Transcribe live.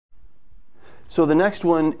So the next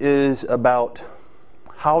one is about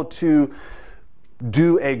how to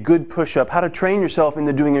do a good push-up, how to train yourself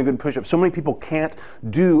into doing a good push-up. So many people can't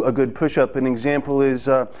do a good push-up. An example is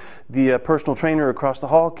the personal trainer across the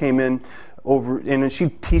hall came in over, and she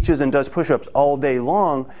teaches and does push-ups all day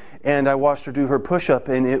long, and I watched her do her push-up,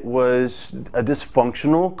 and it was a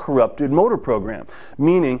dysfunctional, corrupted motor program.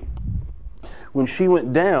 Meaning, when she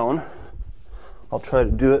went down, I'll try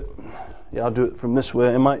to do it. Yeah, I'll do it from this way.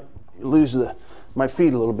 I might lose my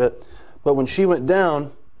feet a little bit, but when she went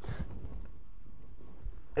down,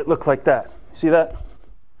 it looked like that. See that?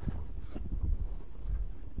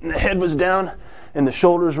 And the head was down and the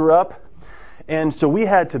shoulders were up. And so we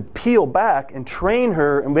had to peel back and train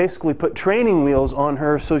her and basically put training wheels on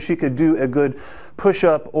her so she could do a good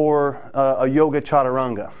push-up or a yoga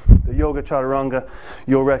chaturanga. The yoga chaturanga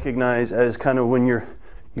you'll recognize as kind of when you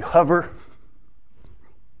hover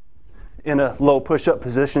in a low push-up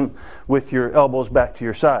position with your elbows back to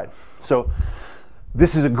your side. So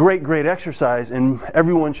this is a great exercise, and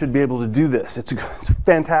everyone should be able to do this. It's a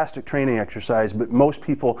fantastic training exercise, but most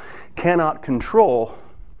people cannot control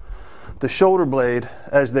the shoulder blade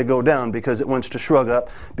as they go down because it wants to shrug up,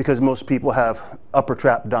 because most people have upper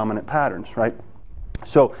trap dominant patterns, right?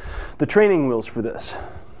 So the training wheels for this,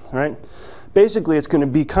 right? Basically it's going to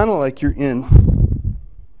be kind of like you're in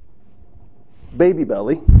baby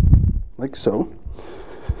belly, like so.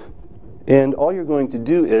 And all you're going to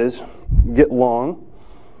do is get long,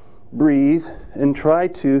 breathe, and try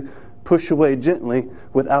to push away gently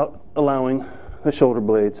without allowing the shoulder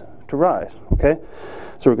blades to rise, okay?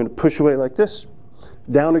 So we're going to push away like this.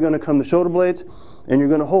 Down are going to come the shoulder blades, and you're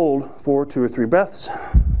going to hold for 2 or 3 breaths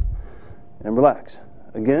and relax.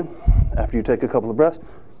 Again, after you take a couple of breaths,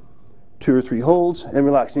 2 or 3 holds and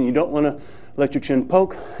relax. And you don't want to let your chin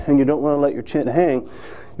poke, and you don't want to let your chin hang.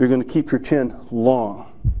 You're going to keep your chin long.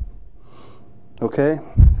 Okay?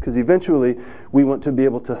 Because eventually we want to be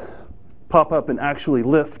able to pop up and actually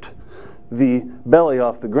lift the belly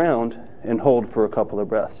off the ground and hold for a couple of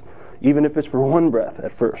breaths, even if it's for 1 breath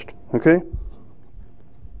at first. Okay?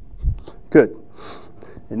 Good.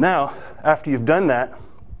 And now, after you've done that,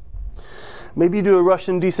 maybe you do a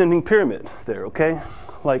Russian descending pyramid there, okay?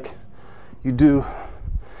 Like you do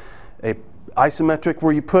a isometric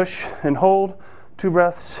where you push and hold, 2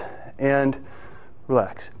 breaths and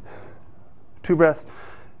relax. 2 breaths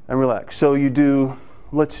and relax. So you do,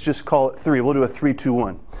 let's just call it 3. We'll do a 3, 2,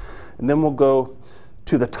 1. And then we'll go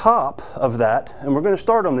to the top of that, and we're going to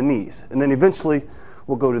start on the knees, and then eventually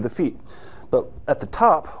we'll go to the feet. But at the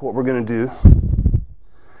top, what we're going to do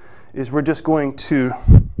is we're just going to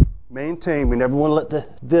maintain. We never want to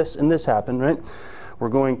let this and this happen, right? We're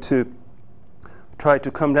going to try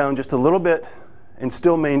to come down just a little bit and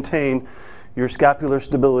still maintain your scapular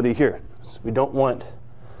stability here. So we don't want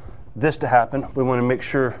this to happen. We want to make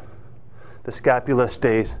sure the scapula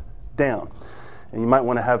stays down. And you might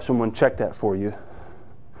want to have someone check that for you,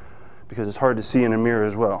 because it's hard to see in a mirror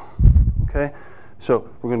as well. Okay? So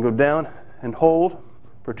we're going to go down and hold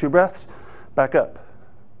for 2 breaths, back up.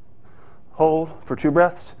 Hold for 2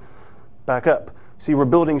 breaths, back up. See, we're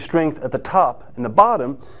building strength at the top and the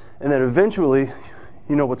bottom, and then eventually,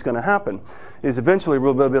 you know what's going to happen is eventually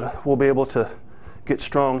we'll be able to get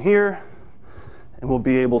strong here, and we'll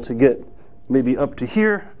be able to get maybe up to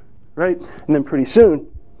here, right? And then pretty soon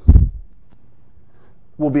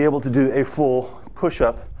we'll be able to do a full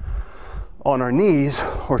push-up on our knees,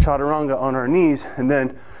 or chaturanga on our knees, and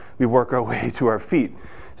then we work our way to our feet.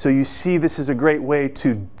 So you see, this is a great way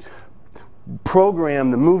to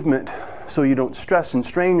program the movement so you don't stress and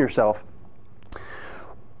strain yourself,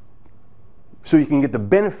 so you can get the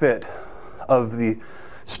benefit of the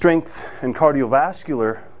strength and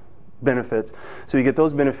cardiovascular benefits. So you get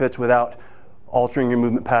those benefits without altering your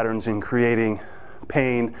movement patterns and creating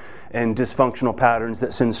pain and dysfunctional patterns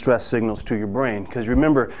that send stress signals to your brain. Because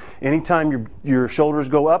remember, anytime your shoulders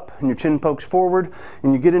go up and your chin pokes forward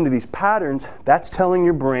and you get into these patterns, that's telling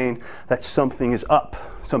your brain that something is up,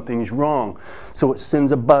 something is wrong. So it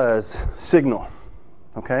sends a buzz signal.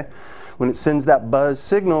 Okay? When it sends that buzz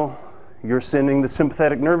signal, you're sending the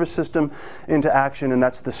sympathetic nervous system into action, and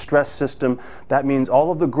that's the stress system. That means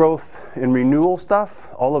all of the growth and renewal stuff,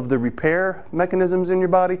 all of the repair mechanisms in your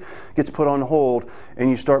body gets put on hold,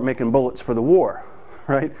 and you start making bullets for the war,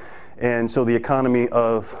 right? And so the economy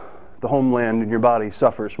of the homeland in your body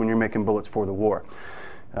suffers when you're making bullets for the war.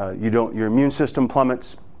 Your immune system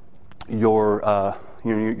plummets, your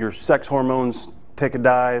sex hormones take a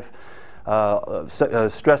dive,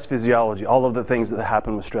 stress physiology, all of the things that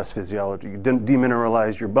happen with stress physiology. You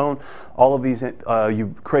demineralize your bone, all of these,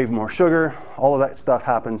 you crave more sugar, all of that stuff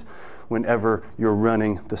happens whenever you're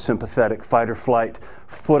running the sympathetic fight or flight,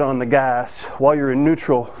 foot on the gas. While you're in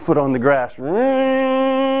neutral, foot on the grass.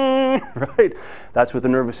 Right? That's what the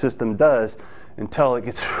nervous system does until it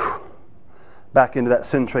gets back into that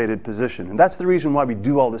centrated position. And that's the reason why we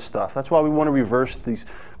do all this stuff. That's why we want to reverse these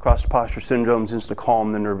cross posture syndromes, is to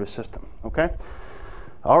calm the nervous system. Okay?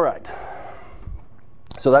 All right.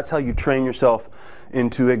 So that's how you train yourself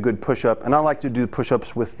into a good push-up. And I like to do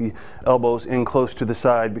push-ups with the elbows in close to the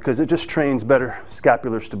side because it just trains better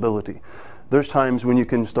scapular stability. There's times when you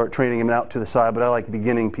can start training them out to the side, but I like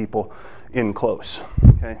beginning people in close.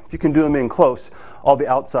 Okay? If you can do them in close, all the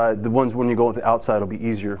outside, the ones when you go with the outside will be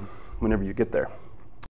easier whenever you get there.